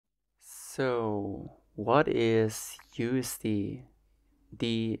So, what is USD?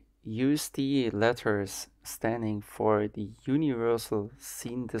 The USD letters standing for the Universal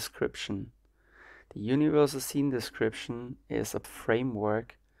Scene Description. The Universal Scene Description is a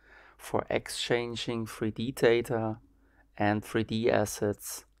framework for exchanging 3D data and 3D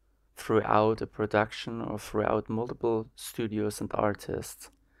assets throughout a production or throughout multiple studios and artists.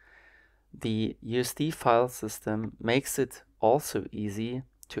 The USD file system makes it also easy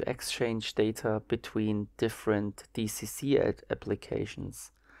to exchange data between different DCC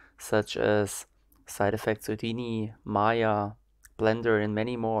applications, such as Side Effects Houdini, Maya, Blender, and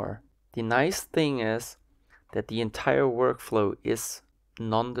many more. The nice thing is that the entire workflow is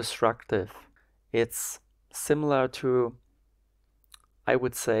non-destructive. It's similar to, I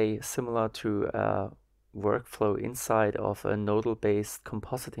would say, similar to a workflow inside of a nodal-based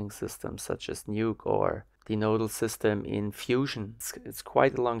compositing system, such as Nuke or the nodal system in Fusion. It's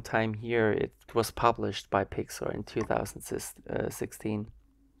quite a long time here. It was published by Pixar in 2016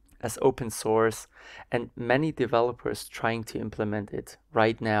 as open source, and many developers trying to implement it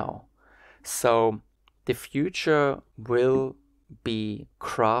right now. So the future will be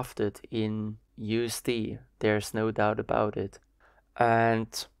crafted in USD. There's no doubt about it.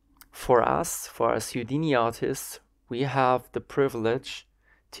 And for us Houdini artists, we have the privilege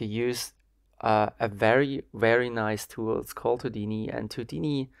to use a very, very nice tool. It's called Houdini, and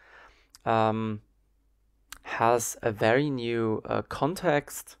Houdini has a very new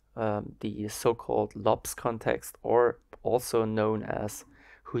context, the so-called LOPS context, or also known as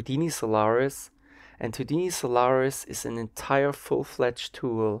Houdini Solaris. And Houdini Solaris is an entire full-fledged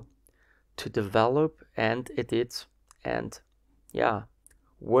tool to develop and edit and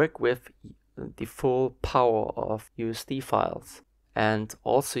work with the full power of USD files. And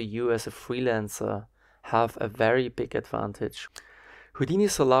also you as a freelancer have a very big advantage. Houdini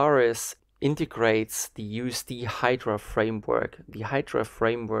Solaris integrates the USD Hydra framework. The Hydra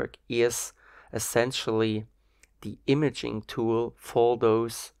framework is essentially the imaging tool for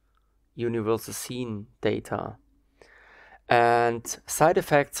those universal scene data. And Side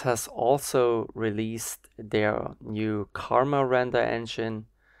Effects has also released their new Karma render engine,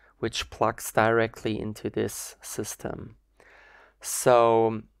 which plugs directly into this system.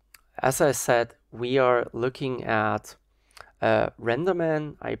 So, as I said, we are looking at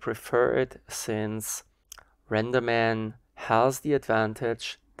RenderMan. I prefer it since RenderMan has the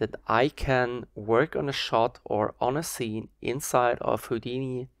advantage that I can work on a shot or on a scene inside of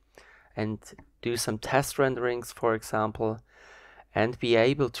Houdini and do some test renderings, for example, and be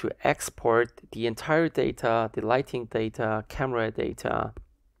able to export the entire data, the lighting data, camera data,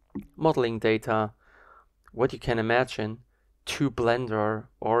 modeling data, what you can imagine, to Blender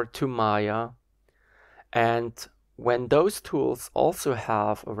or to Maya. And when those tools also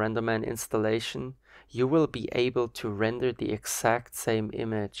have a RenderMan installation, you will be able to render the exact same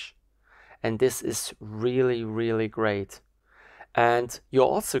image. And this is really, really great. And you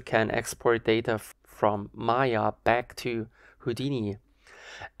also can export data from Maya back to Houdini.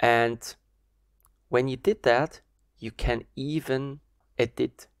 And when you did that, you can even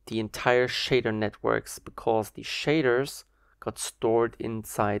edit the entire shader networks, because the shaders got stored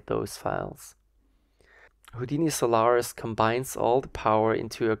inside those files. Houdini Solaris combines all the power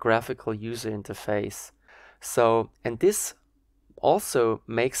into a graphical user interface. So, and this also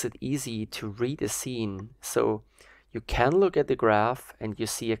makes it easy to read a scene. So you can look at the graph and you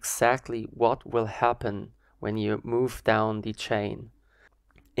see exactly what will happen when you move down the chain.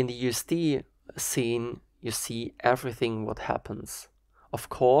 In the USD scene, you see everything what happens. Of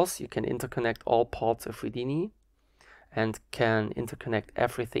course, you can interconnect all parts of Houdini and can interconnect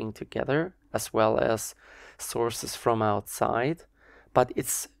everything together, as well as sources from outside. But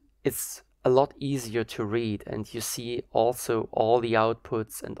it's a lot easier to read, and you see also all the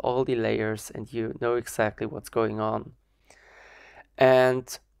outputs and all the layers, and you know exactly what's going on.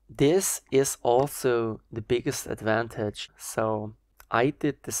 And this is also the biggest advantage. So I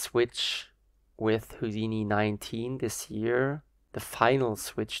did the switch with Houdini 19 this year, the final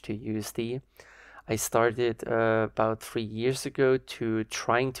switch to USD. I started about 3 years ago to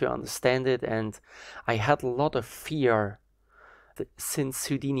trying to understand it, and I had a lot of fear. Since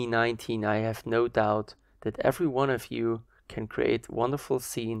Houdini 19, I have no doubt that every one of you can create wonderful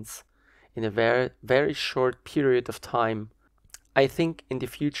scenes in a very, very short period of time. I think in the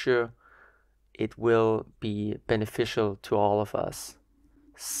future it will be beneficial to all of us.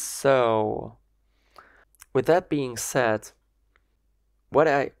 So, with that being said, what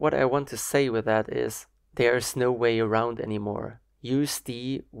I want to say with that is there's no way around anymore.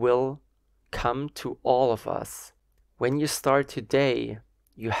 USD will come to all of us. When you start today,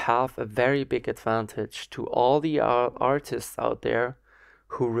 you have a very big advantage to all the artists out there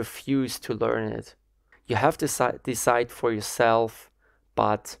who refuse to learn it. You have to decide for yourself,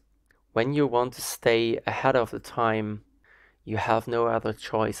 but when you want to stay ahead of the time, you have no other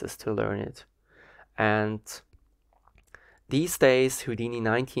choices to learn it. And these days, Houdini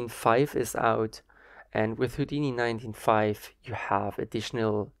 19.5 is out, and with Houdini 19.5, you have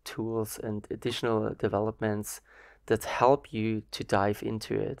additional tools and additional developments that help you to dive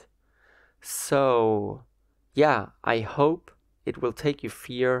into it. So, yeah, I hope it will take you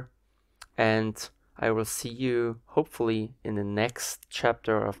fear, and I will see you hopefully in the next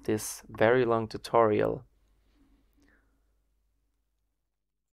chapter of this very long tutorial.